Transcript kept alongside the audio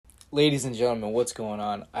Ladies and gentlemen, what's going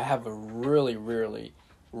on? I have a really, really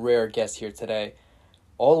rare guest here today,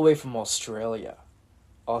 all the way from Australia.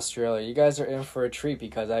 Australia, you guys are in for a treat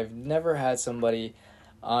because I've never had somebody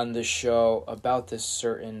on the show about this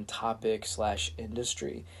certain topic slash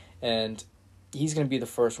industry. And he's going to be the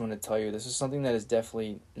first one to tell you this is something that is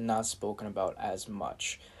definitely not spoken about as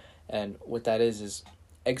much. And what that is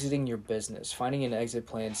exiting your business, finding an exit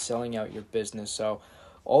plan, selling out your business. So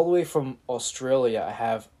all the way from Australia, I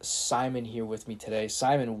have Simon here with me today.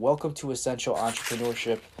 Simon, welcome to Essential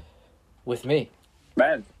Entrepreneurship with me.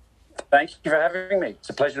 Man, thank you for having me.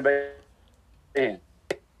 It's a pleasure to be here.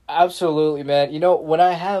 Absolutely, man. You know, when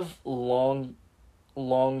I have long-term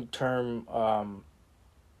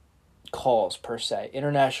calls, per se,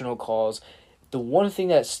 international calls, the one thing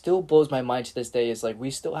that still blows my mind to this day is, like,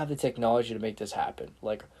 we still have the technology to make this happen.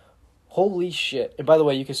 Like, holy shit. And by the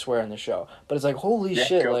way, you can swear on the show, but it's like, holy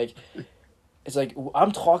shit, cool. like, it's like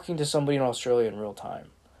I'm talking to somebody in Australia in real time.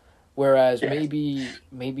 Whereas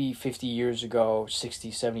maybe 50 years ago,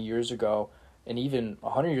 60, 70 years ago, and even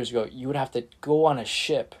 100 years ago, you would have to go on a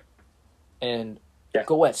ship and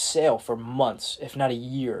go at sail for months, if not a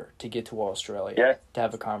year, to get to Australia to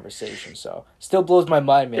have a conversation. So still blows my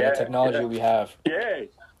mind, man, the technology we have. Yeah.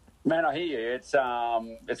 Man, I hear you. It's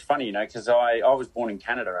funny, you know, because I was born in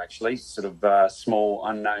Canada, actually, sort of small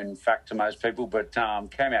unknown fact to most people, but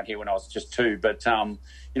came out here when I was just 2. But, you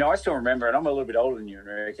know, I still remember, and I'm a little bit older than you,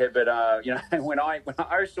 Enrique, but, you know, when I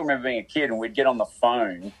still remember being a kid and we'd get on the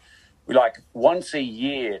phone, like once a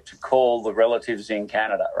year to call the relatives in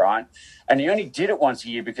Canada, right? And you only did it once a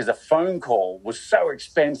year because a phone call was so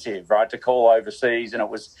expensive, right, to call overseas, and it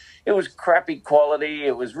was crappy quality.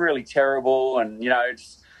 It was really terrible, and, you know,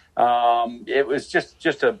 it was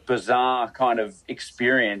just a bizarre kind of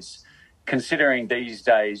experience, considering these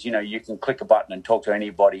days, you know, you can click a button and talk to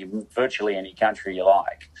anybody, virtually any country you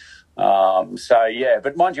like.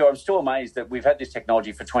 But mind you, I'm still amazed that we've had this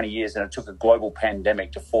technology for 20 years and it took a global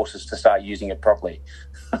pandemic to force us to start using it properly.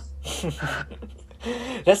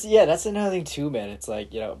 That's another thing too, man. It's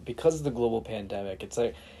like, you know, because of the global pandemic,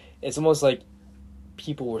 it's almost like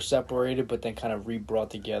people were separated but then kind of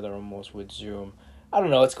re-brought together almost with Zoom. I don't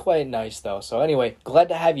know. It's quite nice, though. So anyway, glad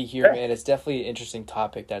to have you here, man. It's definitely an interesting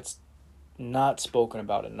topic that's not spoken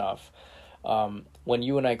about enough. When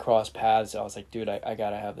you and I crossed paths, I was like, dude, I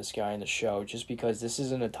got to have this guy in the show just because this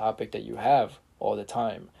isn't a topic that you have all the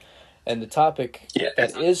time. And the topic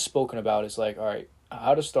that is spoken about is like, all right,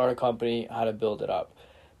 how to start a company, how to build it up.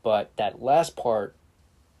 But that last part,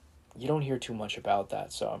 you don't hear too much about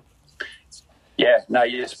that. So, yeah, no,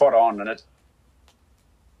 you're spot on. And it's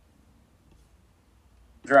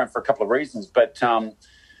around for a couple of reasons, but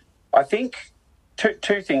I think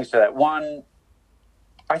two things to that. One,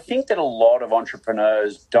 I think that a lot of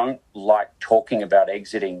entrepreneurs don't like talking about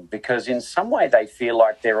exiting because in some way they feel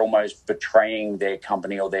like they're almost betraying their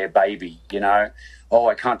company or their baby, you know. Oh,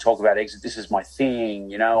 I can't talk about exit. This is my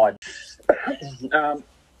thing, you know. I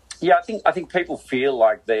think people feel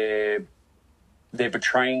like they're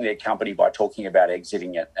betraying their company by talking about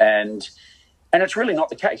exiting it. And it's really not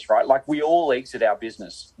the case, right? Like, we all exit our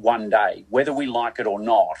business one day, whether we like it or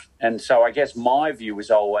not. And so I guess my view is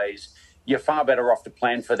always you're far better off to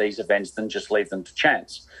plan for these events than just leave them to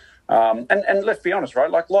chance. And let's be honest, right?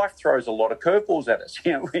 Like, life throws a lot of curveballs at us.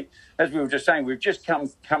 You know, as we were just saying, we've just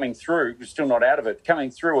coming through, we're still not out of it, coming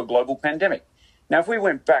through a global pandemic. Now, if we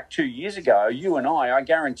went back 2 years ago, you and I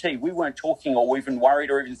guarantee we weren't talking or even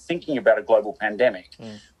worried or even thinking about a global pandemic.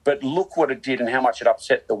 But look what it did and how much it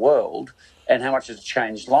upset the world and how much it's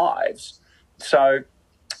changed lives. So,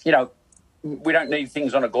 you know, we don't need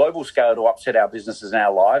things on a global scale to upset our businesses and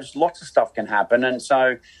our lives. Lots of stuff can happen. And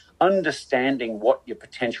so understanding what your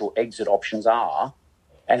potential exit options are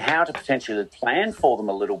and how to potentially plan for them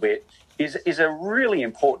a little bit is a really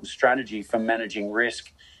important strategy for managing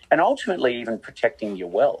risk and ultimately even protecting your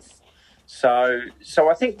wealth. So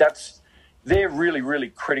I think they're really, really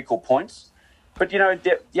critical points. But, you know,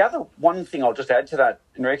 the other one thing I'll just add to that,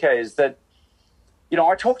 Enrique, is that, you know,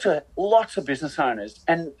 I talk to lots of business owners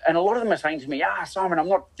and a lot of them are saying to me, Simon, I'm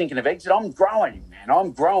not thinking of exit. I'm growing, man.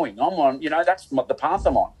 I'm growing. I'm on, you know, that's the path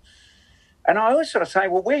I'm on. And I always sort of say,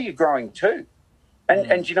 well, where are you growing to?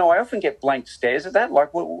 And you know, I often get blank stares at that.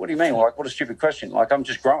 Like, what do you mean? Like, what a stupid question. Like, I'm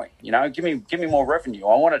just growing, you know, give me more revenue.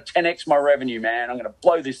 I want to 10X my revenue, man. I'm going to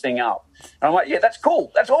blow this thing up. And I'm like, yeah, that's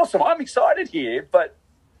cool. That's awesome. I'm excited here. But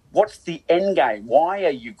what's the end game? Why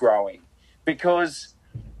are you growing? Because,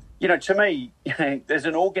 you know, to me, there's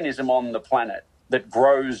an organism on the planet that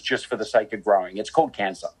grows just for the sake of growing. It's called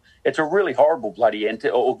cancer. It's a really horrible bloody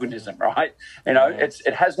organism, right? You know,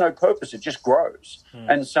 it has no purpose. It just grows.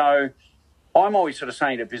 And so I'm always sort of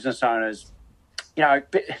saying to business owners, you know,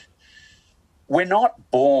 we're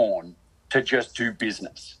not born to just do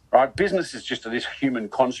business, right? Business is just this human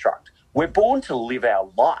construct. We're born to live our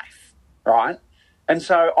life, right? And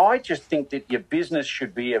so I just think that your business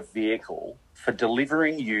should be a vehicle for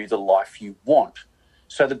delivering you the life you want.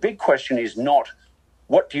 So the big question is not,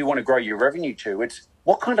 what do you want to grow your revenue to? It's,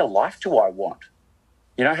 what kind of life do I want?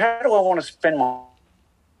 You know, how do I want to spend my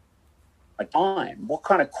time? What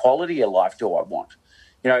kind of quality of life do I want?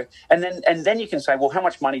 You know, and then you can say, well, how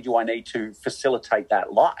much money do I need to facilitate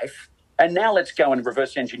that life? And now let's go and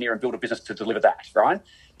reverse engineer and build a business to deliver that, right?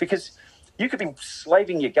 Because you could be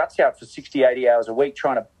slaving your guts out for 60, 80 hours a week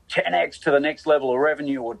trying to 10x to the next level of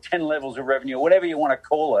revenue or 10 levels of revenue or whatever you want to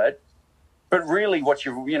call it. But really what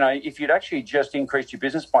you know, if you'd actually just increased your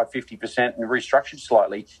business by 50% and restructured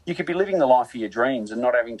slightly, you could be living the life of your dreams and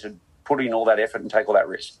not having to put in all that effort and take all that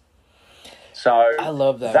risk. So I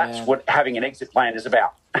love that. That's man. what having an exit plan is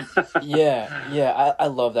about. Yeah, I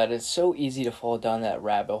love that. It's so easy to fall down that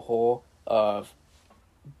rabbit hole of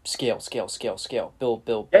scale,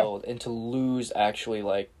 build, and to lose actually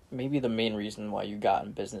like maybe the main reason why you got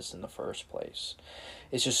in business in the first place.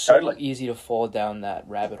 It's just so easy to fall down that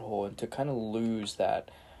rabbit hole and to kind of lose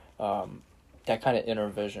that that kind of inner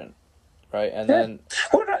vision, right? And then,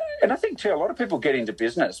 and I think too, a lot of people get into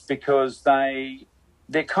business because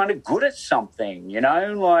they're kind of good at something, you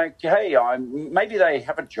know, like, hey, maybe they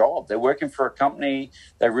have a job, they're working for a company,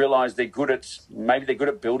 they realize they're good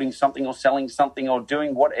at building something or selling something or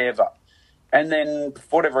doing whatever. And then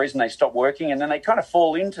for whatever reason, they stop working and then they kind of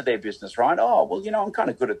fall into their business, right? Oh, well, you know, I'm kind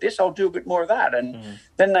of good at this, I'll do a bit more of that. And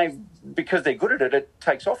then because they're good at it, it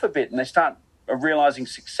takes off a bit and they start realizing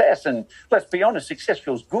success. And let's be honest, success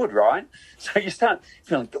feels good, right? So you start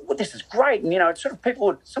feeling, well, this is great. And, you know, it's sort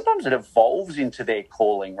of sometimes it evolves into their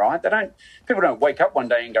calling, right? People don't wake up one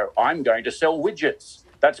day and go, I'm going to sell widgets.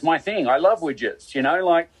 That's my thing. I love widgets, you know,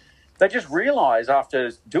 like they just realize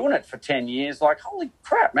after doing it for 10 years, like, holy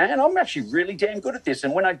crap, man, I'm actually really damn good at this.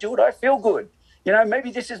 And when I do it, I feel good. You know, maybe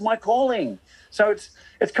this is my calling. So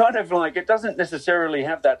it's kind of like it doesn't necessarily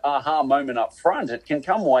have that aha moment up front. It can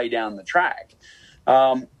come way down the track.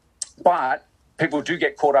 But people do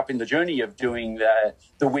get caught up in the journey of doing the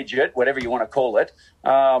widget, whatever you want to call it,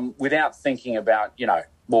 without thinking about, you know,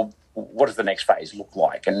 well, what does the next phase look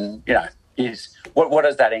like? And, you know, what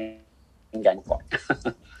does that end game look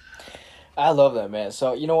like? I love that, man.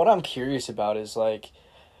 So, you know, what I'm curious about is like,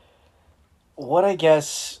 what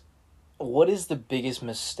is the biggest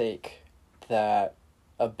mistake that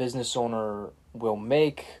a business owner will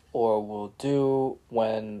make or will do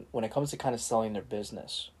when it comes to kind of selling their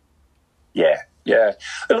business? Yeah.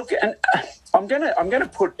 Look, and I'm gonna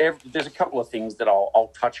put there's a couple of things that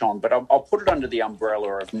I'll touch on, but I'll put it under the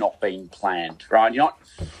umbrella of not being planned, right? You're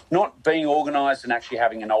not being organized and actually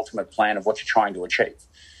having an ultimate plan of what you're trying to achieve.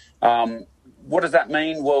 What does that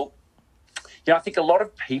mean? Well, you know, I think a lot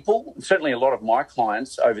of people, certainly a lot of my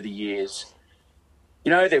clients over the years,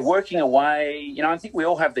 you know, they're working away. You know, I think we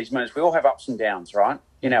all have these moments. We all have ups and downs, right?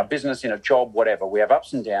 In our business, in a job, whatever. We have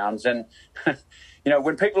ups and downs. And, you know,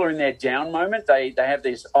 when people are in their down moment, they have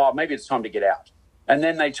this, oh, maybe it's time to get out. And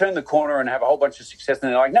then they turn the corner and have a whole bunch of success.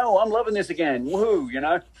 And they're like, no, I'm loving this again. Woohoo, you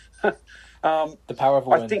know. The power of a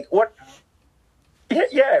win. I think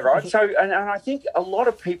Yeah, right. So, and I think a lot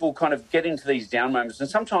of people kind of get into these down moments. And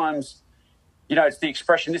sometimes, you know, it's the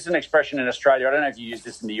expression, this is an expression in Australia. I don't know if you use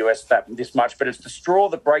this in the US this much, but it's the straw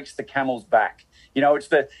that breaks the camel's back. You know, it's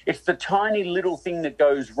the tiny little thing that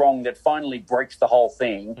goes wrong that finally breaks the whole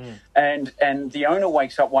thing. And the owner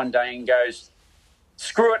wakes up one day and goes,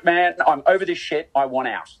 screw it, man. I'm over this shit. I want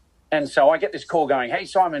out. And so I get this call going, hey,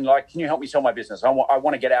 Simon, like, can you help me sell my business? I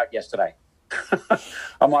want to get out yesterday.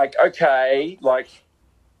 I'm like, okay, like,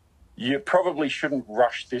 you probably shouldn't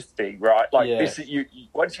rush this thing, right? Like, this,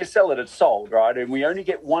 once you sell it, it's sold, right? And we only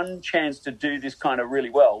get one chance to do this kind of really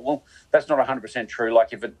well. Well, that's not 100% true.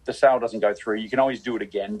 Like, if the sale doesn't go through, you can always do it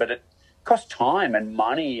again, but it costs time and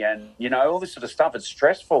money and, you know, all this sort of stuff. It's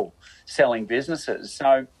stressful selling businesses.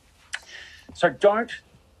 So don't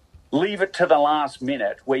leave it to the last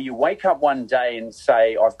minute where you wake up one day and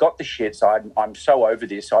say, I've got the shits, I'm so over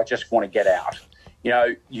this, I just want to get out. You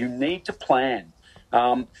know, you need to plan.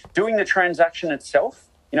 Doing the transaction itself,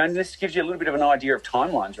 you know, and this gives you a little bit of an idea of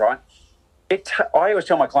timelines, right? I always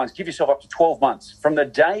tell my clients, give yourself up to 12 months. From the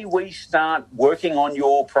day we start working on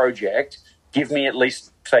your project, give me at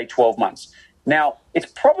least, say, 12 months. Now, it's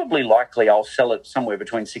probably likely I'll sell it somewhere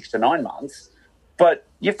between 6 to 9 months, but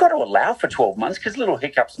you've got to allow for 12 months because little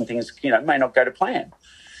hiccups and things, you know, may not go to plan.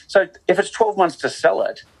 So if it's 12 months to sell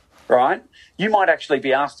it, right? You might actually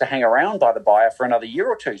be asked to hang around by the buyer for another year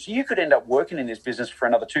or two. So you could end up working in this business for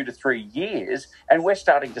another 2 to 3 years, and we're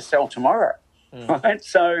starting to sell tomorrow, right?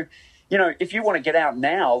 So, you know, if you want to get out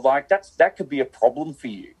now, like that could be a problem for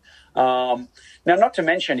you. Now, not to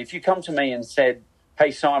mention, if you come to me and said,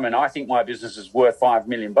 hey, Simon, I think my business is worth $5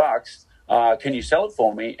 million. Can you sell it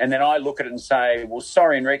for me? And then I look at it and say, well,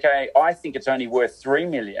 sorry, Enrique, I think it's only worth $3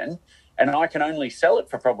 million, and I can only sell it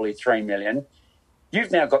for probably $3 million.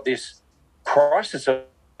 You've now got this crisis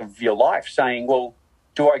of your life saying, well,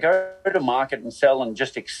 do I go to market and sell and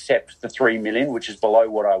just accept the $3 million, which is below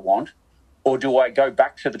what I want? Or do I go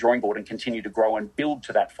back to the drawing board and continue to grow and build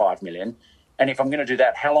to that $5 million? And if I'm going to do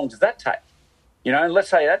that, how long does that take? You know, let's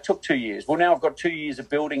say that took 2 years. Well, now I've got 2 years of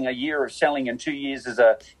building, a year of selling, and 2 years as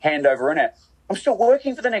a handover in it. I'm still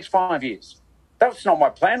working for the next 5 years. That's not my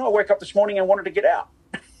plan. I woke up this morning and wanted to get out.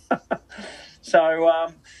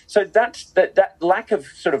 So that's that lack of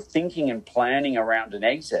sort of thinking and planning around an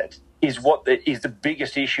exit is is the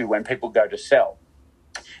biggest issue when people go to sell.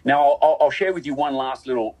 Now, I'll share with you one last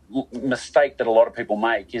little mistake that a lot of people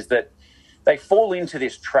make is that they fall into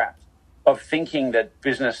this trap of thinking that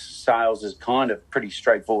business sales is kind of pretty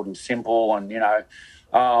straightforward and simple, and, you know,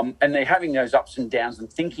 and they're having those ups and downs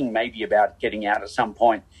and thinking maybe about getting out at some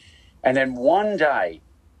point. And then one day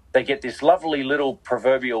they get this lovely little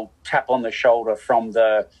proverbial tap on the shoulder from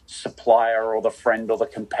the supplier or the friend or the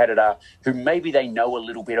competitor who maybe they know a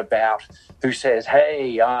little bit about, who says,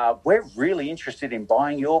 hey, we're really interested in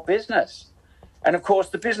buying your business. And of course,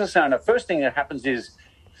 the business owner, first thing that happens is,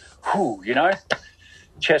 you know,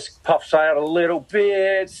 chest puffs out a little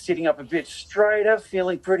bit, sitting up a bit straighter,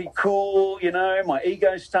 feeling pretty cool, you know, my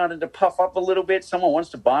ego's starting to puff up a little bit. Someone wants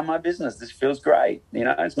to buy my business. This feels great. You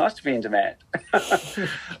know, it's nice to be in demand.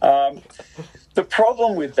 The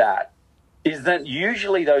problem with that is that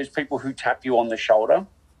usually those people who tap you on the shoulder,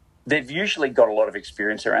 they've usually got a lot of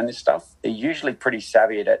experience around this stuff. They're usually pretty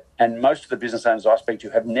savvy at it. And most of the business owners I speak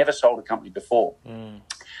to have never sold a company before.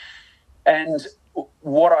 And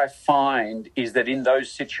what I find is that in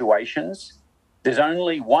those situations, there's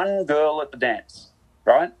only one girl at the dance,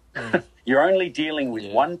 right? You're only dealing with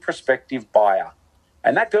one prospective buyer.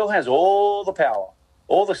 And that girl has all the power,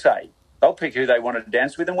 all the say. They'll pick who they want to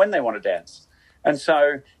dance with and when they want to dance. And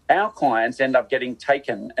so our clients end up getting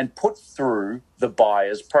taken and put through the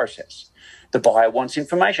buyer's process. The buyer wants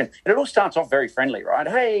information. And it all starts off very friendly, right?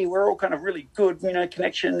 Hey, we're all kind of really good, you know,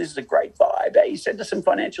 connection. This is a great vibe. Hey, send us some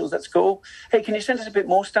financials. That's cool. Hey, can you send us a bit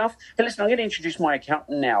more stuff? Hey, listen, I'm going to introduce my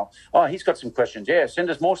accountant now. Oh, he's got some questions. Yeah, send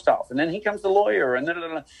us more stuff. And then here comes the lawyer. And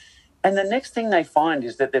the next thing they find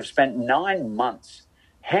is that they've spent 9 months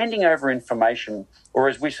handing over information, or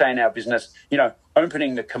as we say in our business, you know,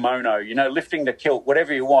 opening the kimono, you know, lifting the kilt,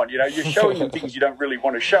 whatever you want. You know, you're showing them things you don't really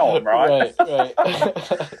want to show them, right?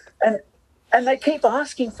 Right. And they keep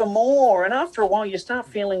asking for more. And after a while, you start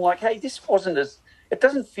feeling like, hey, it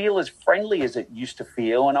doesn't feel as friendly as it used to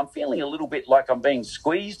feel. And I'm feeling a little bit like I'm being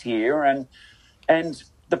squeezed here. And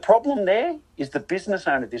the problem there is the business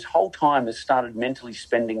owner this whole time has started mentally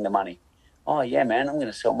spending the money. Oh, yeah, man, I'm going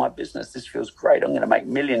to sell my business. This feels great. I'm going to make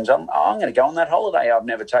millions. I'm going to go on that holiday I've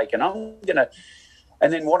never taken.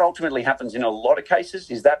 And then what ultimately happens in a lot of cases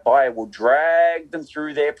is that buyer will drag them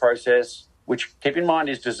through their process, which, keep in mind,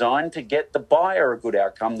 is designed to get the buyer a good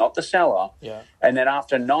outcome, not the seller. Yeah. And then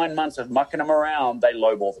after 9 months of mucking them around, they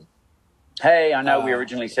lowball them. Hey, I know we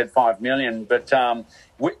originally said 5 million, but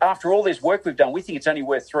after all this work we've done, we think it's only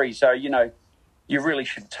worth 3. So, you know, you really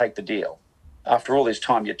should take the deal. After all this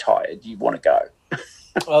time, you're tired. You want to go.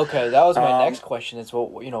 Okay, that was my next question. Is,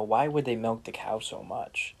 well, you know, why would they milk the cow so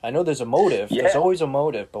much? I know there's a motive. Yeah. There's always a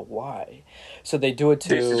motive, but why? So they do it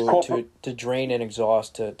to drain and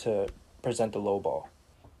exhaust, to present the low ball.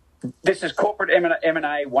 This is corporate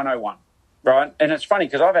M&A 101, right? And it's funny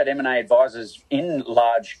because I've had M&A advisors in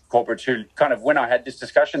large corporates who kind of, when I had this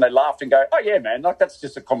discussion, they laughed and go, oh, yeah, man, like that's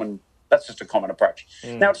just a common approach.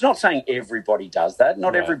 Now, it's not saying everybody does that.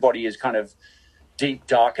 Not everybody is kind of deep,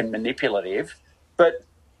 dark and manipulative. But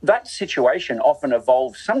that situation often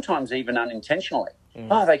evolves, sometimes even unintentionally.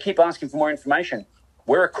 Oh, they keep asking for more information.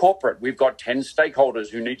 We're a corporate. We've got 10 stakeholders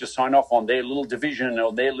who need to sign off on their little division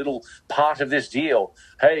or their little part of this deal.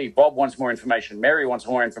 Hey, Bob wants more information. Mary wants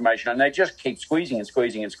more information. And they just keep squeezing and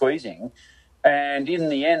squeezing and squeezing. And in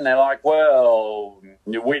the end, they're like, well,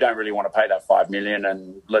 we don't really want to pay that $5 million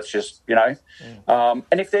and let's just, you know.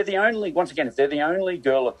 And if they're the only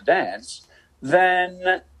girl at the dance,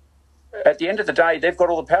 then at the end of the day, they've got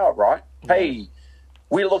all the power, right? Hey,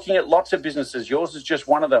 we're looking at lots of businesses. Yours is just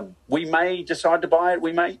one of them. We may decide to buy it.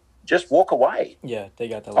 We may just walk away. Yeah, they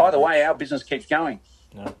got the leverage. Either way, our business keeps going.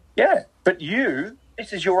 No. Yeah, but you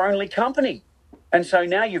this is your only company. And so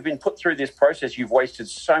now you've been put through this process. You've wasted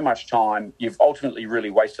so much time. You've ultimately really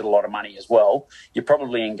wasted a lot of money as well. You're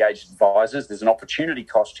probably engaged advisors. There's an opportunity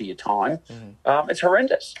cost to your time. It's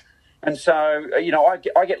horrendous. And so,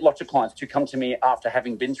 I get lots of clients who come to me after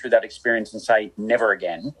having been through that experience and say, never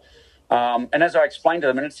again. And as I explained to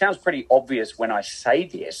them, and it sounds pretty obvious when I say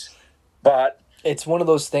this, but it's one of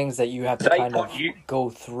those things that you have to kind of go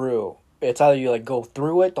through. It's either you go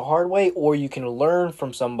through it the hard way, or you can learn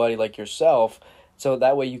from somebody like yourself, so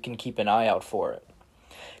that way you can keep an eye out for it.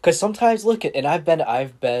 Because sometimes, and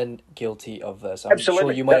I've been guilty of this. I'm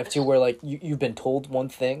Absolutely. Sure you might have too, where you've been told one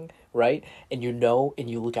thing, right, and and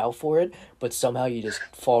you look out for it, but somehow you just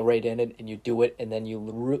fall right in it and you do it, and then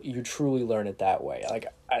you truly learn it that way.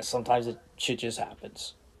 Sometimes shit just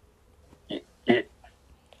happens. Yeah.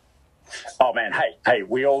 Oh man, hey,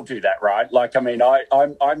 we all do that, right?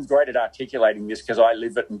 I'm great at articulating this because I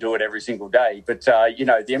live it and do it every single day. But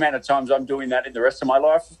the amount of times I'm doing that in the rest of my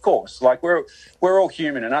life, of course, we're all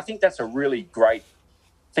human, and I think that's a really great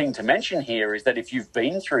thing to mention here is that if you've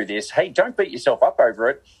been through this, hey, don't beat yourself up over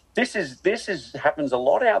it. This is happens a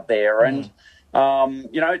lot out there, and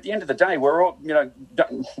at the end of the day, we're all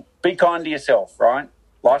be kind to yourself, right?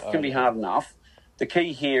 Life can be hard enough. The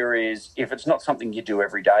key here is if it's not something you do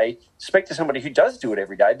every day, speak to somebody who does do it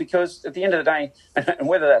every day, because at the end of the day, and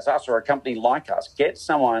whether that's us or a company like us, get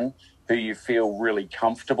someone who you feel really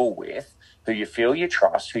comfortable with, who you feel you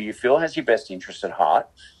trust, who you feel has your best interest at heart,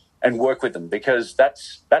 and work with them, because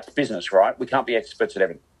that's business, right? We can't be experts at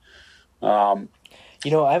everything. I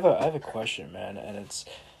have a question, man, and it's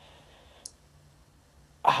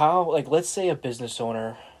how, let's say a business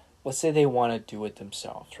owner, let's say they want to do it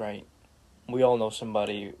themselves, right? We all know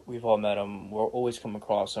somebody. We've all met them. We'll always come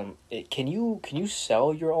across them. Can you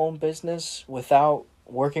sell your own business without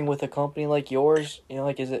working with a company like yours?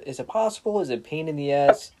 Is it possible? Is it pain in the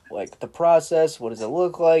ass? The process. What does it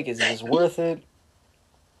look like? Is this worth it?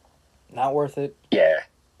 Not worth it? Yeah.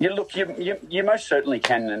 You most certainly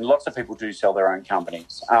can, and lots of people do sell their own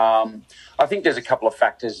companies. I think there's a couple of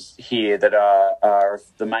factors here that are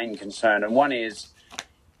the main concern, and one is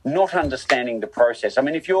not understanding the process. I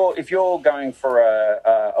mean, if you're going for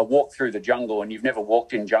a walk through the jungle and you've never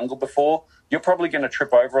walked in jungle before, you're probably going to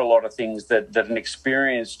trip over a lot of things that an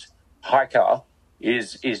experienced hiker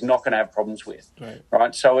is not going to have problems with,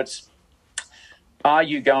 right? So are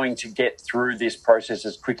you going to get through this process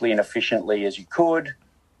as quickly and efficiently as you could?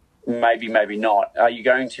 Maybe, maybe not. Are you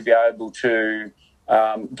going to be able to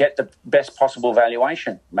get the best possible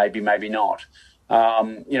valuation? Maybe, maybe not.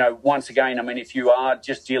 Once again, I mean, if you are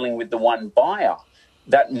just dealing with the one buyer,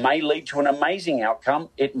 that may lead to an amazing outcome.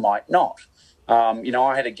 It might not.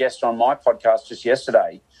 I had a guest on my podcast just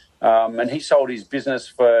yesterday, and he sold his business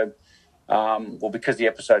for, because the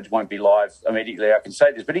episodes won't be live immediately, I can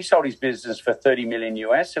say this, but he sold his business for $30 million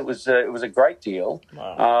US. It was a great deal.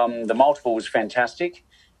 Wow. The multiple was fantastic.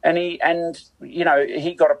 And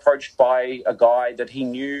he got approached by a guy that he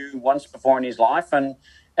knew once before in his life,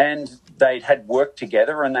 and they'd had worked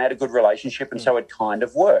together and they had a good relationship, and so it kind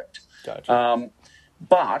of worked. Gotcha.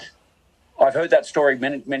 But I've heard that story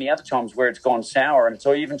many, many other times where it's gone sour, and it's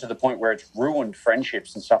even to the point where it's ruined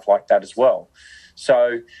friendships and stuff like that as well.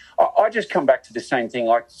 So I just come back to the same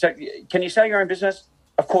thing. So can you sell your own business?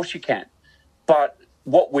 Of course you can. But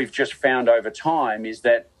what we've just found over time is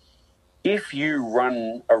that if you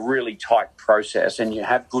run a really tight process and you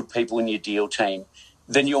have good people in your deal team,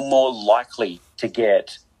 then you're more likely to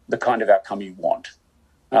get the kind of outcome you want.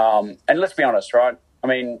 And let's be honest, right? I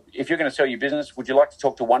mean, if you're going to sell your business, would you like to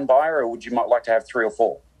talk to one buyer, or would you might like to have 3 or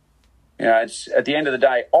 4? It's at the end of the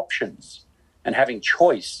day, options and having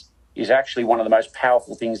choice is actually one of the most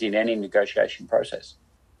powerful things in any negotiation process.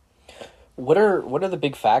 What are the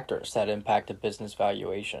big factors that impact a business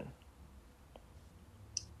valuation?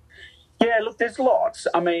 Yeah, look, there's lots.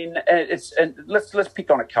 I mean, let's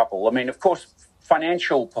pick on a couple. I mean, of course,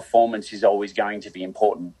 financial performance is always going to be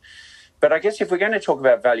important. But I guess if we're going to talk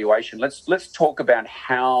about valuation, let's talk about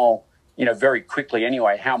how, very quickly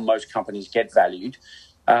anyway, how most companies get valued.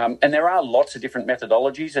 And there are lots of different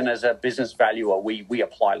methodologies. And as a business valuer, we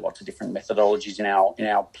apply lots of different methodologies in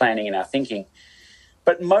our planning and our thinking.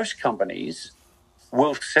 But most companies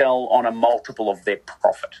will sell on a multiple of their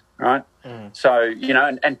profit, right? So,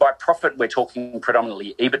 and by profit, we're talking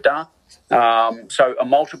predominantly EBITDA. So a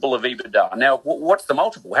multiple of EBITDA. Now, what's the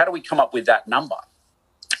multiple? How do we come up with that number?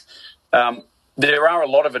 There are a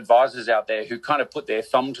lot of advisors out there who kind of put their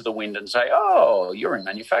thumb to the wind and say, oh, you're in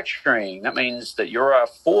manufacturing. That means that you're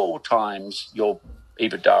 4 times your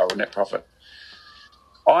EBITDA or net profit.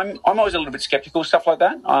 I'm always a little bit skeptical, stuff like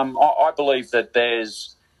that. I believe that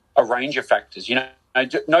there's a range of factors.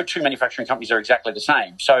 no two manufacturing companies are exactly the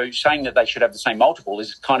same. So saying that they should have the same multiple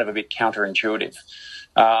is kind of a bit counterintuitive.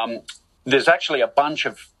 There's actually a bunch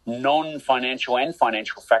of non-financial and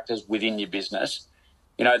financial factors within your business,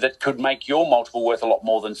 that could make your multiple worth a lot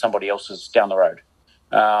more than somebody else's down the road.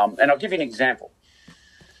 And I'll give you an example.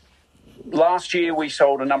 Last year, we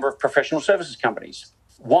sold a number of professional services companies.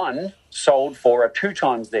 One sold for 2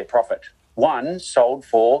 times their profit. One sold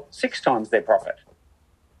for 6 times their profit.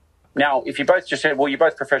 Now, if you both just said, well, you're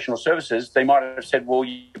both professional services, they might have said, well,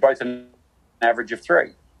 you're both an average of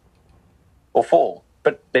 3 or 4,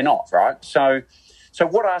 but they're not, right? So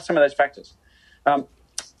what are some of those factors?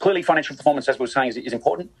 Clearly, financial performance, as we were saying, is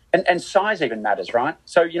important. And size even matters, right?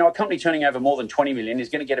 So, a company turning over more than 20 million is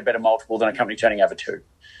going to get a better multiple than a company turning over 2.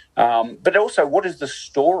 But also, what is the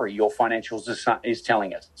story your financials is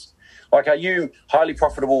telling us? Like, are you highly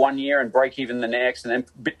profitable one year and break even the next, and then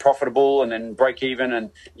a bit profitable and then break even and,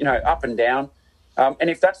 up and down? And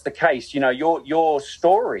if that's the case, your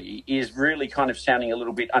story is really kind of sounding a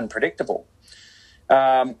little bit unpredictable.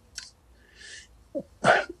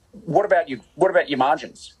 What about your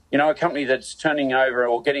margins? A company that's turning over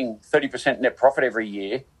or getting 30% net profit every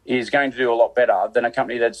year is going to do a lot better than a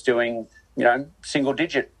company that's doing,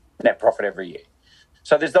 single-digit net profit every year.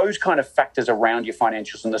 So there's those kind of factors around your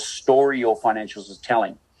financials and the story your financials is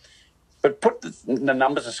telling. But put the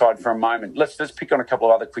numbers aside for a moment. Let's pick on a couple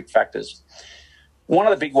of other quick factors. One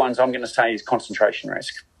of the big ones I'm going to say is concentration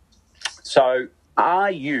risk. So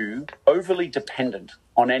are you overly dependent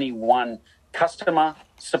on any one customer,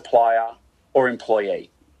 supplier, or employee?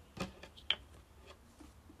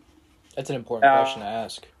 That's an important question to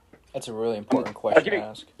ask. That's a really important question to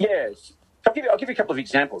ask. Yes. I'll give you a couple of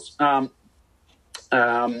examples. There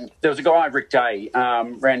was a guy, Rick Day,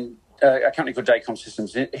 ran a company called Daycom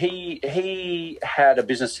Systems. He had a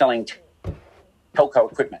business selling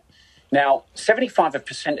telco equipment. Now,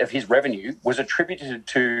 75% of his revenue was attributed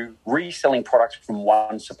to reselling products from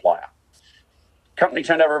one supplier. Company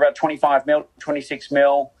turned over about 25 mil, 26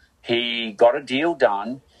 mil. He got a deal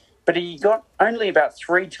done, but he got only about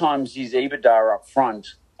 3 times his EBITDA up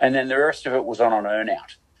front, and then the rest of it was on an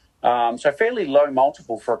earn-out. So fairly low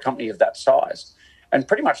multiple for a company of that size. And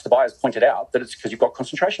pretty much the buyers pointed out that it's because you've got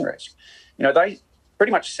concentration risk. They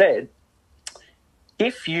pretty much said,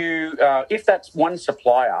 if that one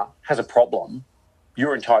supplier has a problem,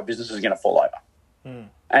 your entire business is going to fall over.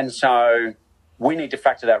 And so we need to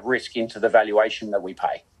factor that risk into the valuation that we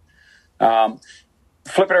pay.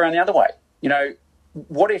 Flip it around the other way.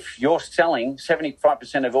 What if you're selling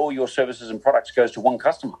 75% of all your services and products goes to one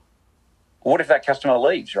customer? What if that customer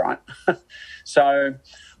leaves, right? So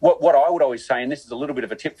what I would always say, and this is a little bit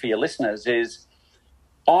of a tip for your listeners, is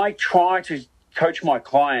I try to coach my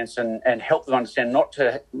clients and help them understand not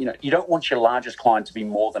to, you don't want your largest client to be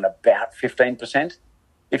more than about 15%.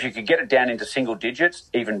 If you could get it down into single digits,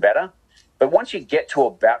 even better. But once you get to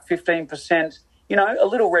about 15%, a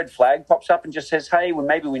little red flag pops up and just says, hey, well,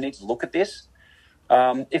 maybe we need to look at this.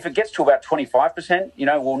 If it gets to about 25%,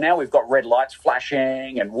 well, now we've got red lights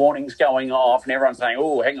flashing and warnings going off and everyone's saying,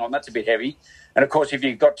 oh, hang on, that's a bit heavy. And, of course, if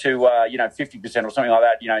you've got to, 50% or something like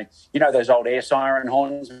that, those old air siren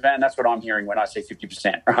horns, man, that's what I'm hearing when I say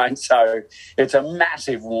 50%, right? So it's a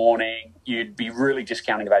massive warning. You'd be really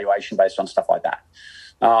discounting valuation based on stuff like that.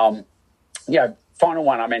 Final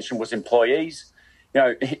one I mentioned was employees.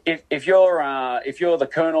 If you're the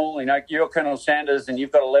Colonel, you're Colonel Sanders and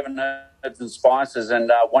you've got 11 herbs and spices and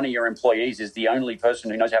one of your employees is the only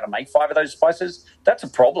person who knows how to make 5 of those spices, that's a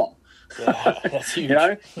problem. Yeah, that's huge.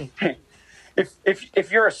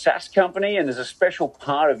 If you're a SaaS company and there's a special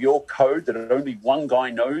part of your code that only one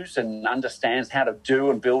guy knows and understands how to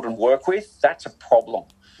do and build and work with, that's a problem.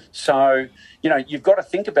 So, you've got to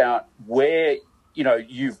think about where,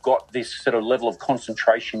 you've got this sort of level of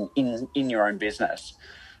concentration in your own business.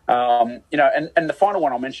 And the final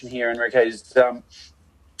one I'll mention here, Enrique, is a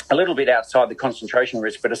little bit outside the concentration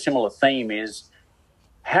risk, but a similar theme is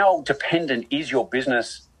how dependent is your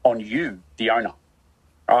business on you, the owner?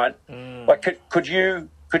 Right? Like, could you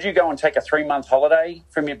go and take a 3-month holiday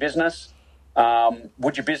from your business?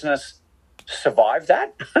 Would your business survive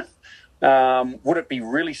that? Would it be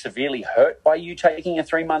really severely hurt by you taking a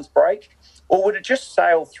 3-month break? Or would it just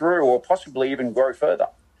sail through or possibly even grow further?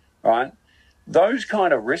 Right? Those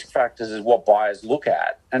kind of risk factors is what buyers look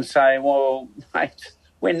at and say, well, mate,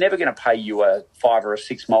 we're never going to pay you a 5 or a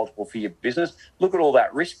 6 multiple for your business. Look at all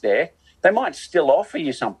that risk there. They might still offer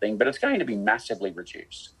you something, but it's going to be massively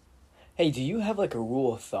reduced. Hey, do you have like a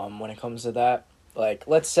rule of thumb when it comes to that? Like,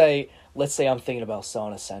 let's say I'm thinking about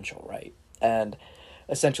selling Essential, right? And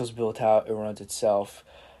Essential's built out, it runs itself.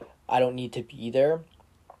 I don't need to be there.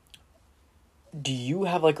 do you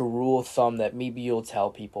have like a rule of thumb that maybe you'll tell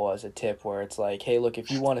people as a tip where it's like, hey, look, if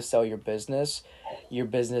you want to sell your business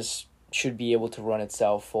should be able to run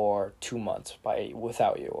itself for 2 months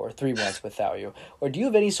without you, or 3 months without you? Or do you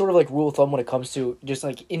have any sort of like rule of thumb when it comes to just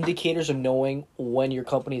like indicators of knowing when your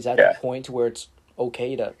company's at the point to where it's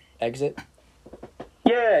okay to exit?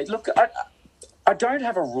 Yeah, look, I don't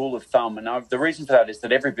have a rule of thumb, and the reason for that is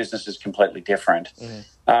that every business is completely different.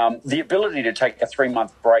 The ability to take a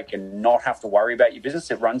 3-month break and not have to worry about your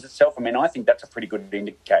business, it runs itself. I mean, I think that's a pretty good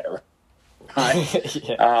indicator. Right?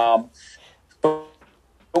 Yeah.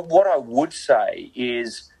 But what I would say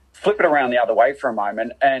is flip it around the other way for a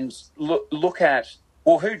moment and look at,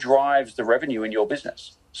 well, who drives the revenue in your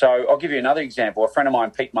business? So I'll give you another example. A friend of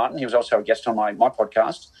mine, Pete Martin, he was also a guest on my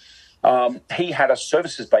podcast. He had a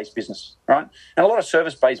services-based business, right? And a lot of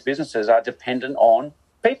service-based businesses are dependent on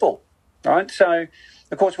people, right? So,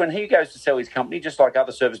 of course, when he goes to sell his company, just like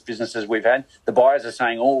other service businesses we've had, the buyers are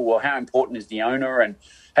saying, oh, well, how important is the owner? And,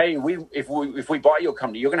 hey, if we buy your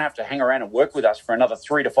company, you're going to have to hang around and work with us for another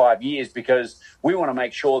 3 to 5 years because we want to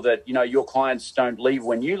make sure that, your clients don't leave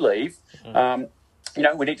when you leave.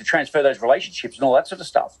 We need to transfer those relationships and all that sort of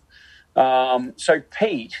stuff. So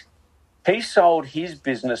Pete, he sold his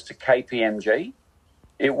business to KPMG.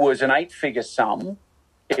 It was an 8-figure sum.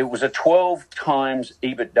 It was a 12 times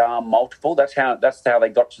EBITDA multiple. That's how they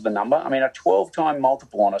got to the number. I mean, a 12-time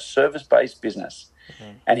multiple on a service-based business.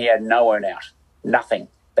 And he had no earn out, nothing.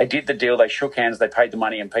 They did the deal, they shook hands, they paid the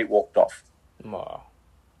money, and Pete walked off. Wow.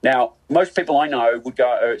 Now, most people I know would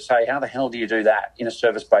go say, how the hell do you do that in a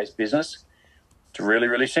service-based business? It's really,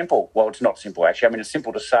 really simple. Well, it's not simple, actually. I mean, it's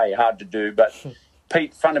simple to say, hard to do, but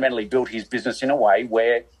Pete fundamentally built his business in a way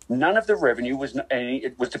where none of the revenue was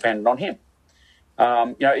dependent on him.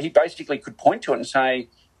 He basically could point to it and say,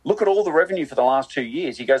 look at all the revenue for the last 2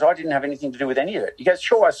 years. He goes, I didn't have anything to do with any of it. He goes,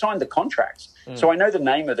 sure, I signed the contracts. So I know the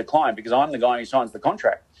name of the client because I'm the guy who signs the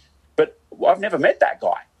contract. But I've never met that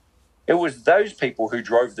guy. It was those people who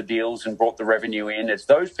drove the deals and brought the revenue in. It's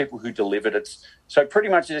those people who delivered. So pretty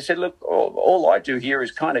much they said, look, all I do here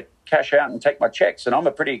is kind of cash out and take my checks, and I'm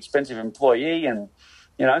a pretty expensive employee, and,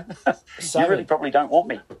 Simon, you really probably don't want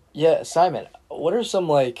me. Yeah, Simon, what are some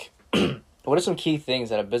key things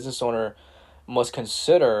that a business owner must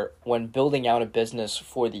consider when building out a business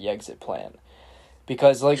for the exit plan?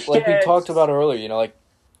 Because like we talked about earlier,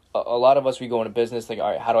 a lot of us, we go into business like,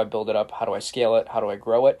 all right, how do I build it up? How do I scale it? How do I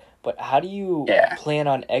grow it? But how do you plan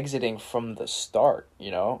on exiting from the start?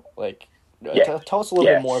 Tell us a little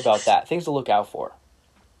bit more about that. Things to look out for.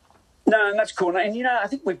 No, and that's cool. And I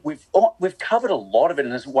think we've covered a lot of it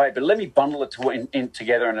in this way, but let me bundle it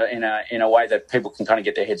together in a way that people can kind of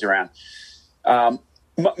get their heads around.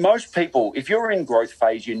 Most people, if you're in growth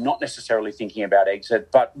phase, you're not necessarily thinking about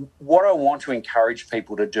exit. But what I want to encourage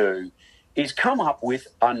people to do is come up with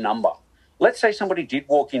a number. Let's say somebody did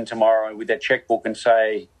walk in tomorrow with their checkbook and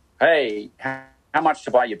say, hey, how much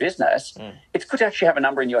to buy your business? It's good to actually have a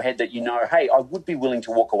number in your head that hey, I would be willing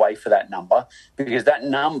to walk away for that number, because that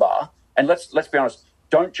number, and let's be honest,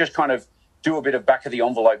 don't just kind of do a bit of back of the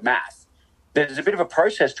envelope math. There's a bit of a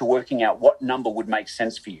process to working out what number would make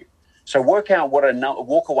sense for you. So work out what a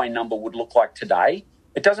walk-away number would look like today.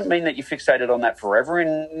 It doesn't mean that you're fixated on that forever.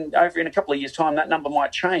 In a couple of years' time, that number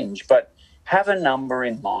might change, but have a number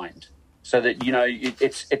in mind so that,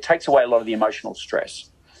 it takes away a lot of the emotional stress.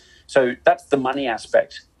 So that's the money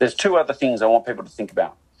aspect. There's 2 other things I want people to think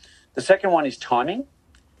about. The second one is timing.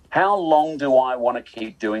 How long do I want to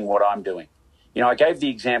keep doing what I'm doing? I gave the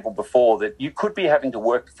example before that you could be having to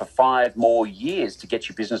work for 5 more years to get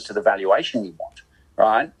your business to the valuation you want,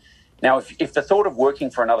 right? Now, if the thought of working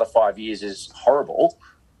for another 5 years is horrible,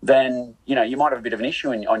 then, you might have a bit of an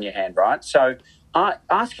issue on your hand, right? So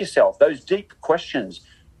ask yourself those deep questions.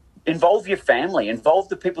 Involve your family, involve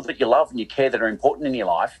the people that you love and you care that are important in your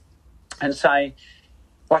life, and say,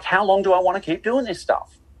 like, how long do I want to keep doing this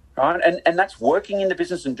stuff, right? And that's working in the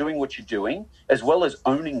business and doing what you're doing, as well as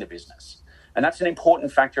owning the business. And that's an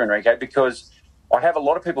important factor, Enrique, because I have a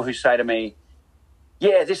lot of people who say to me,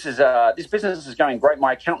 yeah, this business is going great.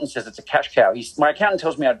 My accountant says it's a cash cow. My accountant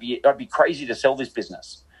tells me I'd be crazy to sell this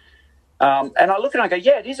business. And I look and I go,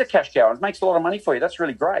 yeah, it is a cash cow. It makes a lot of money for you. That's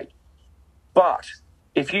really great. But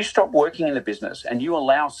if you stop working in the business and you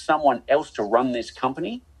allow someone else to run this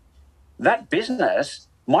company, that business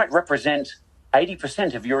might represent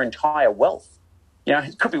 80% of your entire wealth.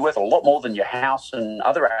 It could be worth a lot more than your house and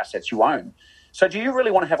other assets you own. So do you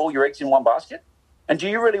really want to have all your eggs in one basket? And do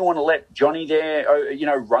you really want to let Johnny there,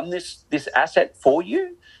 run this asset for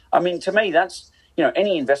you? I mean, to me, that's,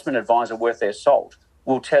 any investment advisor worth their salt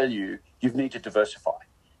will tell you need to diversify,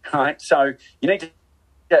 right? So you need to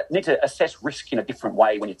need to assess risk in a different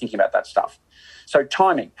way when you're thinking about that stuff. So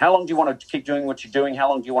timing, how long do you want to keep doing what you're doing? How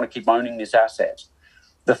long do you want to keep owning this asset?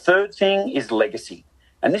 The third thing is legacy.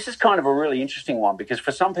 And this is kind of a really interesting one because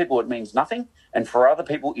for some people it means nothing, and for other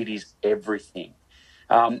people it is everything.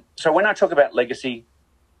 So when I talk about legacy,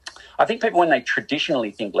 I think people, when they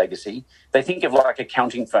traditionally think legacy, they think of like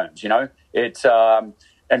accounting firms, It's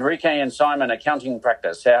Enrique and Simon accounting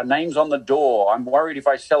practice. Our name's on the door. I'm worried if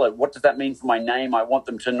I sell it, what does that mean for my name? I want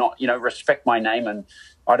them to not, respect my name, and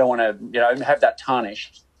I don't want to, have that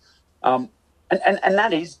tarnished. And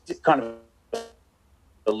that is kind of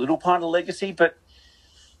a little part of legacy, but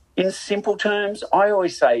in simple terms, I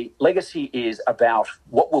always say legacy is about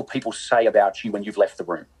what will people say about you when you've left the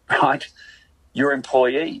room, right? Your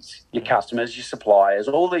employees, your customers, your suppliers,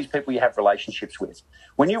 all these people you have relationships with.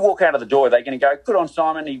 When you walk out of the door, they're going to go, good on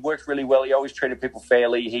Simon, he worked really well, he always treated people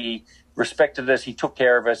fairly, he respected us, he took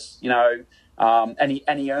care of us, and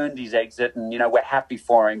he earned his exit, and, we're happy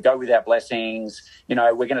for him, go with our blessings, we're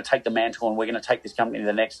going to take the mantle and we're going to take this company to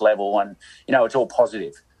the next level, and, it's all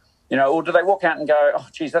positive. Or do they walk out and go, oh,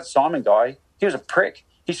 geez, that Simon guy, he was a prick.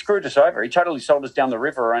 He screwed us over. He totally sold us down the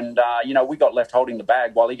river, and, we got left holding the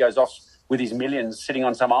bag while he goes off with his millions sitting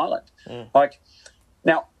on some island. Like,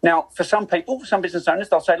 now, for some people, some business owners,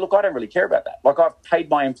 they'll say, look, I don't really care about that. Like, I've paid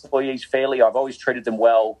my employees fairly. I've always treated them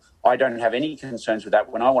well. I don't have any concerns with that.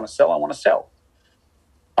 When I want to sell, I want to sell.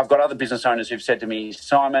 I've got other business owners who've said to me,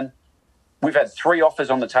 Simon, we've had 3 offers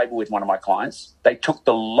on the table with one of my clients. They took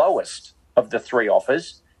the lowest of the 3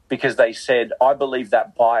 offers because they said, I believe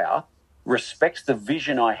that buyer respects the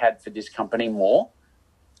vision I had for this company more,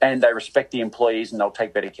 and they respect the employees and they'll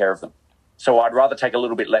take better care of them. So I'd rather take a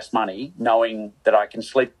little bit less money knowing that I can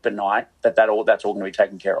sleep at night, that's all going to be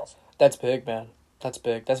taken care of. That's big, man. That's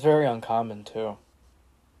big. That's very uncommon too.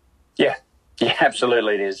 Yeah,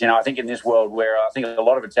 absolutely it is. I think in this world where I think a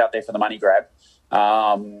lot of it's out there for the money grab,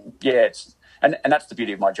 and that's the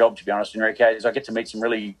beauty of my job, to be honest, Enrique, is I get to meet some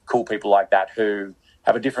really cool people like that who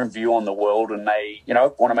have a different view on the world, and they,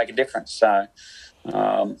 want to make a difference. So,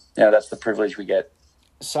 that's the privilege we get.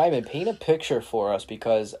 Simon, paint a picture for us,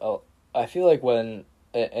 because I feel like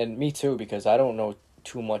and me too, because I don't know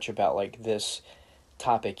too much about like this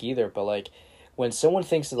topic either, but like when someone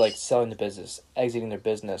thinks of like selling the business, exiting their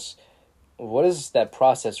business, what does that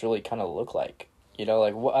process really kind of look like?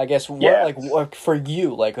 What for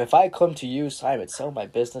you, like if I come to you, Simon, sell my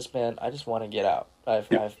business, man, I just want to get out. I've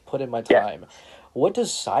put in my time. Yeah. What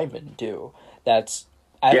does Simon do that's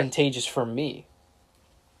advantageous for me?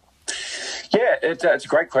 Yeah, it's a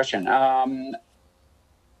great question.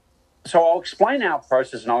 So I'll explain our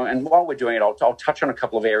process, and while we're doing it, I'll touch on a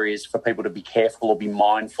couple of areas for people to be careful or be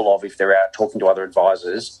mindful of if they're out talking to other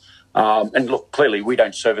advisors. And look, clearly we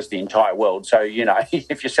don't service the entire world. So,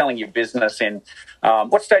 if you're selling your business in,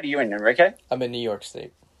 what state are you in, Enrique? I'm in New York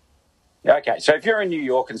State. Okay, so if you're in New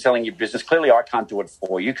York and selling your business, clearly I can't do it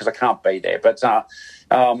for you because I can't be there. But so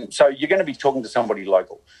you're going to be talking to somebody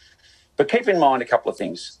local. But keep in mind a couple of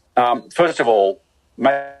things. First of all,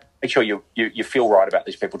 make sure you feel right about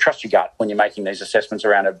these people. Trust your gut when you're making these assessments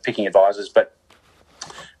around picking advisors. But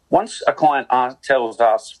once a client tells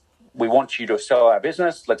us, we want you to sell our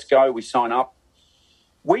business, let's go, we sign up,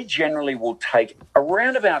 we generally will take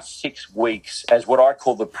around about 6 weeks as what I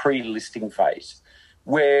call the pre-listing phase,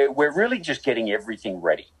 where we're really just getting everything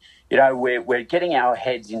ready. We're getting our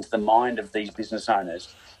heads into the mind of these business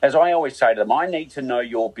owners. As I always say to them, I need to know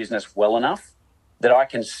your business well enough that I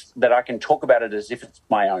can talk about it as if it's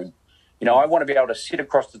my own. I want to be able to sit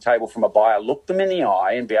across the table from a buyer, look them in the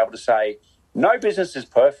eye, and be able to say, no business is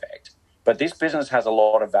perfect, but this business has a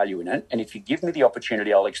lot of value in it. And if you give me the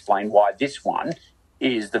opportunity, I'll explain why this one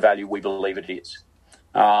is the value we believe it is.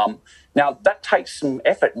 Now, that takes some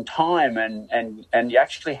effort and time, and you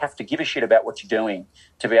actually have to give a shit about what you're doing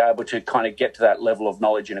to be able to kind of get to that level of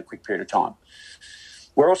knowledge in a quick period of time.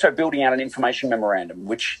 We're also building out an information memorandum,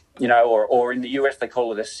 which, or in the US, they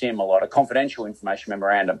call it a CIM a lot, a confidential information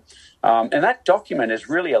memorandum. And that document is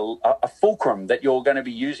really a fulcrum that you're going to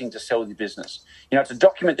be using to sell your business. It's a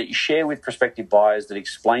document that you share with prospective buyers that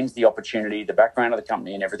explains the opportunity, the background of the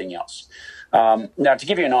company, and everything else. Now, to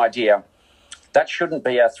give you an idea, that shouldn't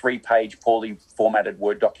be a 3-page, poorly formatted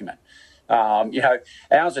Word document.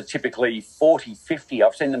 Ours are typically 40, 50.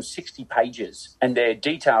 I've seen them 60 pages, and they're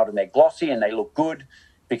detailed and they're glossy and they look good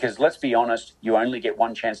because, let's be honest, you only get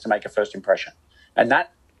one chance to make a first impression. And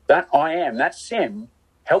that CIM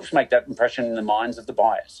helps make that impression in the minds of the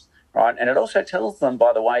buyers. right? And it also tells them,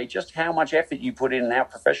 by the way, just how much effort you put in and how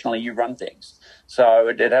professionally you run things. So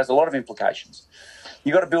it has a lot of implications.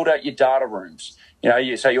 You've got to build out your data rooms.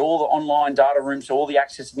 So all the online data rooms, all the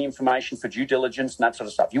access to the information for due diligence and that sort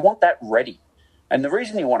of stuff. You want that ready. And the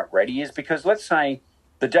reason you want it ready is because, let's say,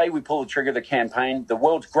 the day we pull the trigger of the campaign, the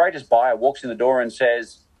world's greatest buyer walks in the door and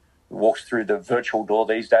walks through the virtual door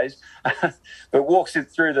these days, but walks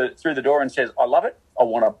through the door and says, I love it. I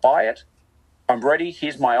want to buy it. I'm ready.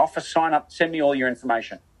 Here's my offer. Sign up. Send me all your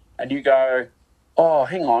information. And you go, oh,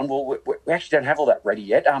 hang on. Well, we actually don't have all that ready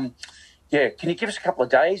yet. Can you give us a couple of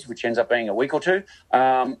days, which ends up being a week or two?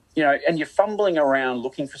 And you're fumbling around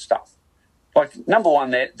looking for stuff. Like, number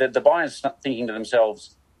one, the buyer's thinking to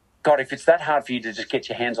themselves, God, if it's that hard for you to just get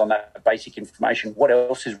your hands on that basic information, what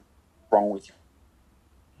else is wrong with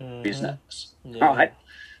your business? Yeah. Right?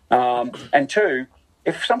 And two,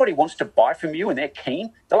 if somebody wants to buy from you and they're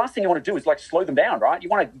keen, the last thing you want to do is slow them down, right? You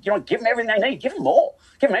want to give them everything they need, give them more,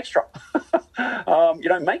 give them extra.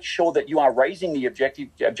 Make sure that you are raising the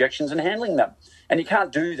objections and handling them. And you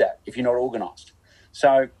can't do that if you're not organised.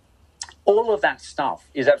 So all of that stuff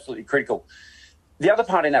is absolutely critical. The other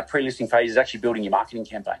part in that pre-listing phase is actually building your marketing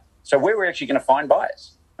campaign. So where we're actually going to find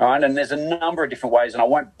buyers, all right? And there's a number of different ways, and I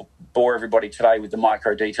won't bore everybody today with the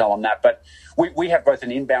micro detail on that, but we have both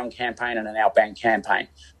an inbound campaign and an outbound campaign.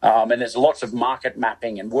 And there's lots of market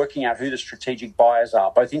mapping and working out who the strategic buyers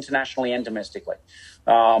are, both internationally and domestically.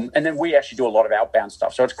 And then we actually do a lot of outbound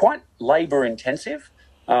stuff. So it's quite labor intensive.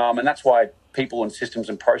 And that's why people and systems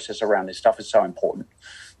and process around this stuff is so important.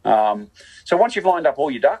 So once you've lined up all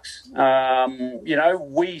your ducks,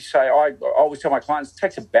 we say, I always tell my clients, it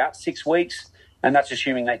takes about 6 weeks, and that's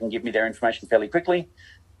assuming they can give me their information fairly quickly.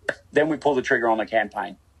 Then we pull the trigger on the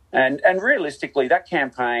campaign. And realistically, that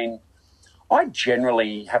campaign, I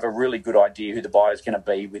generally have a really good idea who the buyer is going to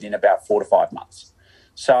be within about 4 to 5 months.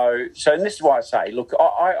 So and this is why I say, look,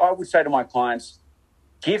 I would say to my clients,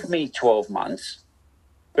 give me 12 months,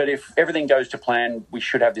 but if everything goes to plan, we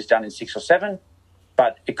should have this done in 6 or 7,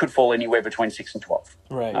 but it could fall anywhere between 6 and 12.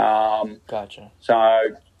 Right. Gotcha.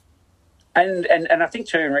 So, and I think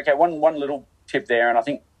too, Enrique, one little tip there, and I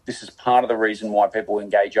think this is part of the reason why people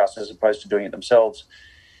engage us as opposed to doing it themselves,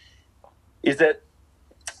 is that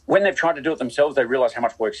when they've tried to do it themselves, they realise how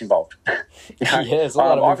much work's involved. Yeah, there's a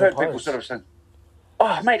lot of I've heard parts. people sort of say,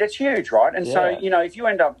 oh, mate, it's huge, right? And so, if you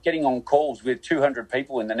end up getting on calls with 200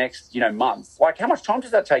 people in the next, month, how much time does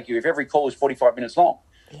that take you if every call is 45 minutes long?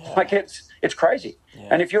 Yeah. It's crazy. Yeah.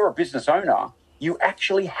 And if you're a business owner, you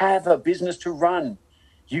actually have a business to run.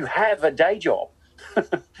 You have a day job.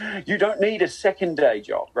 You don't need a second day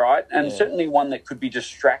job, right? And certainly one that could be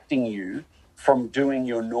distracting you from doing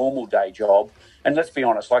your normal day job. And let's be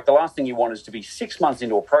honest, the last thing you want is to be 6 months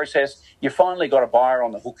into a process, you finally got a buyer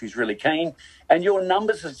on the hook who's really keen, and your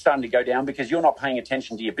numbers are starting to go down because you're not paying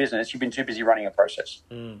attention to your business. You've been too busy running a process.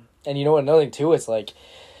 And another thing too, it's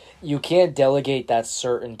you can't delegate that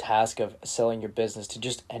certain task of selling your business to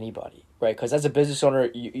just anybody, right? Because as a business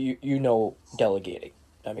owner, you know delegating.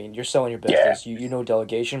 I mean, you're selling your business, you know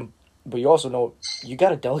delegation, but you also know you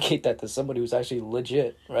got to delegate that to somebody who's actually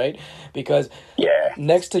legit, right? Because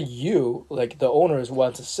next to you, the owners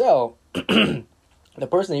want to sell, the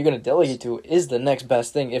person that you're going to delegate to is the next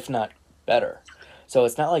best thing, if not better. So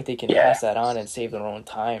it's not like they can pass that on and save their own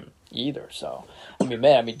time either. So,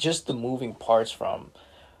 just the moving parts from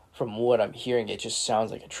what I'm hearing, it just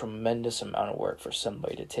sounds like a tremendous amount of work for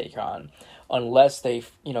somebody to take on, unless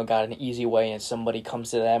they've, got an easy way and somebody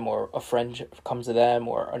comes to them or a friend comes to them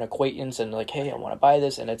or an acquaintance and hey, I want to buy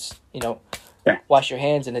this, and it's, wash your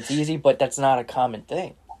hands and it's easy, but that's not a common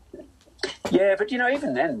thing. Yeah, but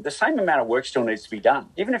even then, the same amount of work still needs to be done,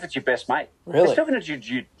 even if it's your best mate. Really? They're still going to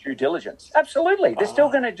do due diligence. Absolutely. They're still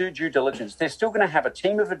going to do due diligence. They're still going to have a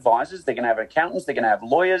team of advisors. They're going to have accountants. They're going to have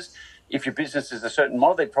lawyers. If your business is a certain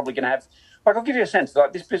model, they're probably going to have, I'll give you a sense,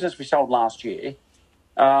 this business we sold last year,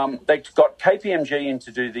 they got KPMG in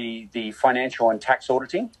to do the financial and tax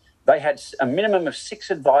auditing. They had a minimum of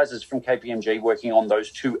 6 advisors from KPMG working on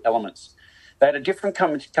those 2 elements. They had a different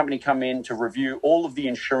company come in to review all of the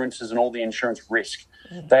insurances and all the insurance risk.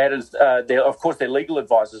 They had, of course, their legal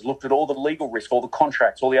advisors looked at all the legal risk, all the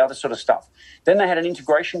contracts, all the other sort of stuff. Then they had an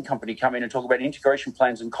integration company come in and talk about integration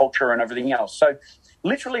plans and culture and everything else. So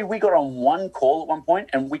literally we got on one call at one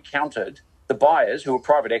point and we counted the buyers, who were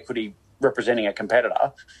private equity representing a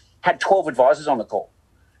competitor, had 12 advisors on the call.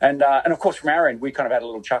 And of course, from our end, we kind of had a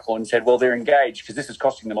little chuckle and said, well, they're engaged because this is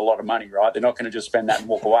costing them a lot of money, right? They're not going to just spend that and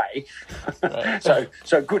walk away. Right.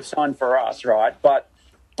 So good sign for us, right? But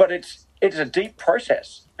it's a deep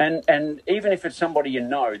process. And even if it's somebody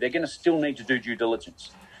they're going to still need to do due diligence.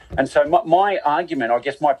 And so my argument, I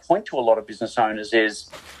guess my point to a lot of business owners is,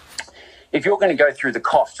 if you're going to go through the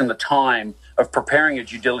cost and the time of preparing a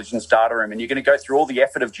due diligence data room, and you're going to go through all the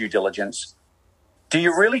effort of due diligence, do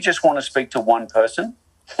you really just want to speak to one person,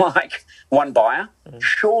 like one buyer?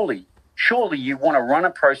 Surely you want to run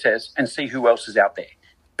a process and see who else is out there,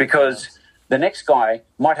 because the next guy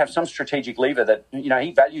might have some strategic lever that,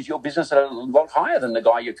 he values your business at a lot higher than the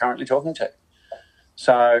guy you're currently talking to.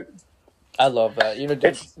 So I love that.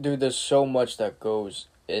 Dude, there's so much that goes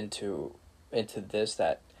into this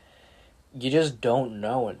that you just don't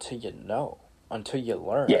know until you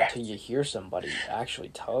learn, until you hear somebody actually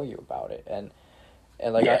tell you about it. And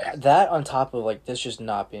that on top of this just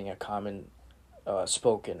not being a common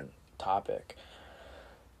spoken topic.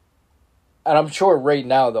 And I'm sure right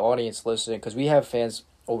now the audience listening, because we have fans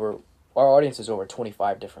our audience is over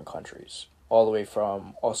 25 different countries, all the way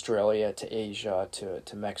from Australia to Asia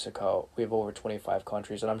to Mexico. We have over 25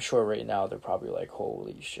 countries, and I'm sure right now they're probably like,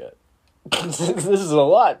 holy shit. This is a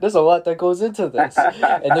lot. There's a lot that goes into this.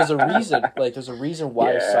 And there's a reason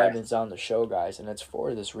why Simon's on the show, guys, and it's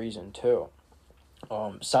for this reason too.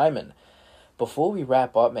 Simon, before we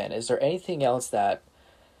wrap up, man, is there anything else that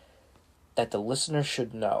the listener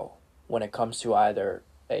should know when it comes to either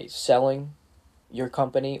selling your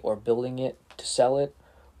company or building it to sell it,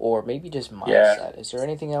 or maybe just mindset? Is there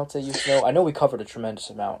anything else that you know? I know we covered a tremendous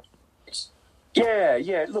amount.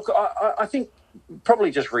 Yeah. Look, I think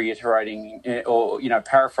probably just reiterating or,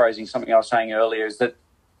 paraphrasing something I was saying earlier is that,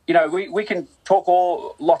 we can talk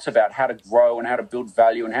lots about how to grow and how to build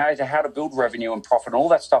value and how to build revenue and profit. And all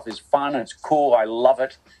that stuff is fun and it's cool. I love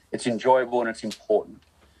it. It's enjoyable and it's important.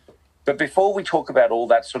 But before we talk about all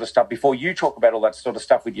that sort of stuff, before you talk about all that sort of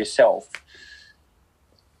stuff with yourself,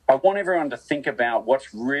 I want everyone to think about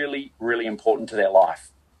what's really, really important to their life.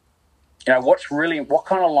 What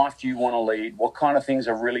kind of life do you want to lead? What kind of things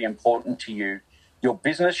are really important to you? Your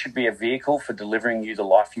business should be a vehicle for delivering you the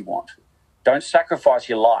life you want. Don't sacrifice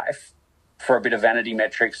your life for a bit of vanity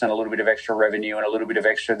metrics and a little bit of extra revenue and a little bit of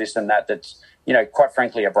extra this and that. That's, quite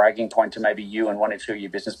frankly, a bragging point to maybe you and one or two of your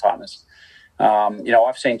business partners.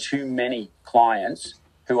 I've seen too many clients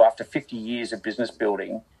who, after 50 years of business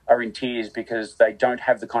building, are in tears because they don't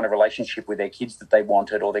have the kind of relationship with their kids that they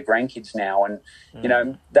wanted, or their grandkids now. And,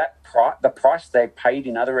 the price they've paid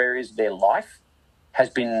in other areas of their life has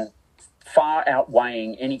been far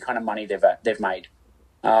outweighing any kind of money they've made.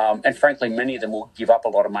 And frankly, many of them will give up a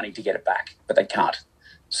lot of money to get it back, but they can't.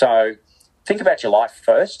 So think about your life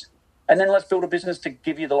first, and then let's build a business to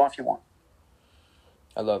give you the life you want.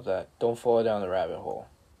 I love that. Don't fall down the rabbit hole.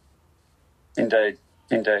 Indeed.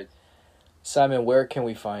 Simon, where can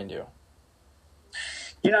we find you?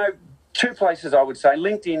 Two places I would say.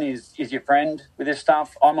 LinkedIn is your friend with this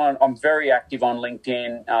stuff. I'm very active on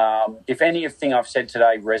LinkedIn. If anything I've said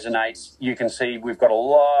today resonates, you can see we've got a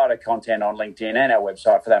lot of content on LinkedIn and our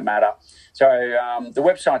website for that matter. So the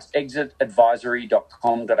website's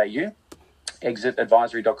exitadvisory.com.au.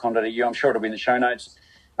 Exitadvisory.com.au. I'm sure it'll be in the show notes.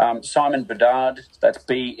 Simon Bedard, that's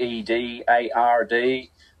Bedard.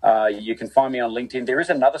 You can find me on LinkedIn. There is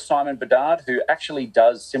another Simon Bedard who actually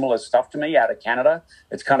does similar stuff to me out of Canada.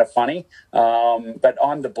 It's kind of funny, but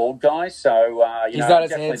I'm the bald guy, so he's not as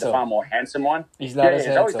definitely handsome. The far more handsome one. He's not as handsome.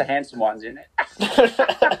 There's always the handsome ones in it.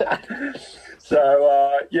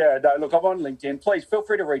 So look, I'm on LinkedIn. Please feel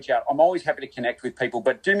free to reach out. I'm always happy to connect with people,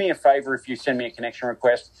 but do me a favor if you send me a connection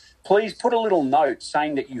request. Please put a little note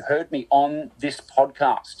saying that you heard me on this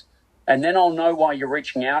podcast. And then I'll know why you're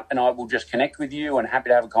reaching out, and I will just connect with you and happy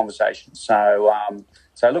to have a conversation. So I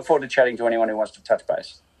look forward to chatting to anyone who wants to touch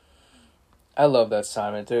base. I love that,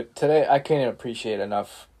 Simon. Today, I can't appreciate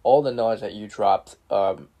enough all the knowledge that you dropped.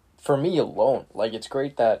 For me alone, it's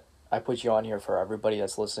great that I put you on here for everybody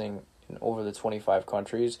that's listening in over the 25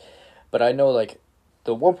 countries. But I know,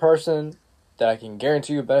 the one person that I can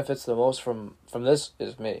guarantee you benefits the most from this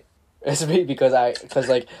is me. It's me because I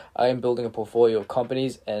am building a portfolio of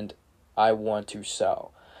companies, and I want to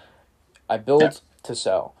sell. I build to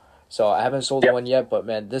sell. So I haven't sold one yet, but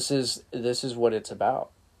man, this is what it's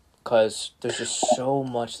about. Because there's just so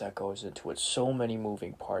much that goes into it, so many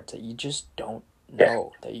moving parts that you just don't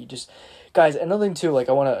know. That you just, guys. Another thing too,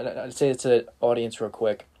 I want to say it to the audience real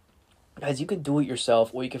quick. Guys, you could do it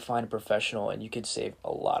yourself, or you could find a professional, and you could save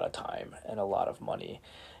a lot of time and a lot of money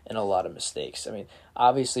and a lot of mistakes. I mean,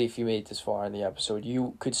 obviously, if you made it this far in the episode,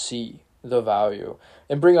 you could see the value,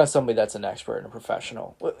 and bring on somebody that's an expert and a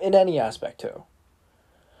professional in any aspect too.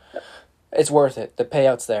 It's worth it. The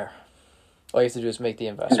payout's there. All you have to do is make the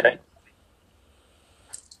investment. Okay.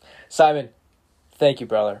 Simon, thank you,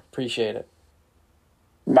 brother. Appreciate it.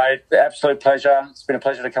 Mate, absolute pleasure. It's been a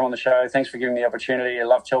pleasure to come on the show. Thanks for giving me the opportunity. I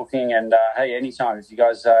love talking. And hey, anytime, if you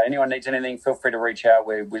guys, anyone needs anything, feel free to reach out.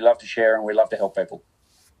 We love to share and we love to help people.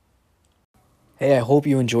 Hey, I hope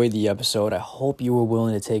you enjoyed the episode. I hope you were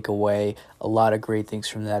willing to take away a lot of great things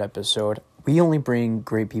from that episode. We only bring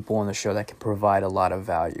great people on the show that can provide a lot of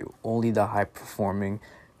value, only the high-performing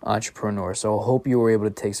entrepreneurs. So I hope you were able to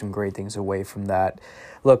take some great things away from that.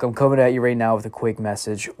 Look, I'm coming at you right now with a quick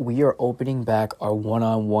message. We are opening back our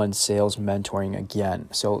one-on-one sales mentoring again.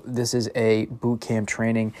 So this is a boot camp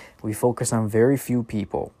training. We focus on very few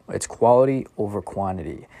people. It's quality over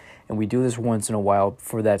quantity. And we do this once in a while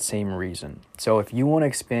for that same reason. So if you want to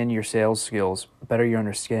expand your sales skills, better your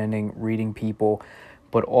understanding, reading people,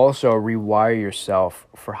 but also rewire yourself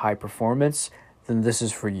for high performance, then this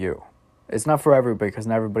is for you. It's not for everybody because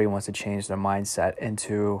not everybody wants to change their mindset and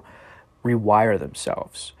to rewire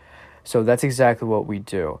themselves. So that's exactly what we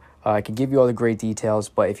do. I can give you all the great details,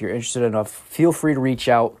 but if you're interested enough, feel free to reach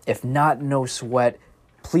out. If not, no sweat.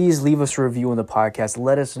 Please leave us a review on the podcast.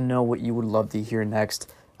 Let us know what you would love to hear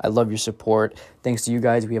next. I love your support. Thanks to you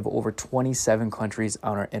guys, we have over 27 countries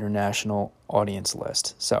on our international audience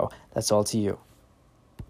list. So that's all to you.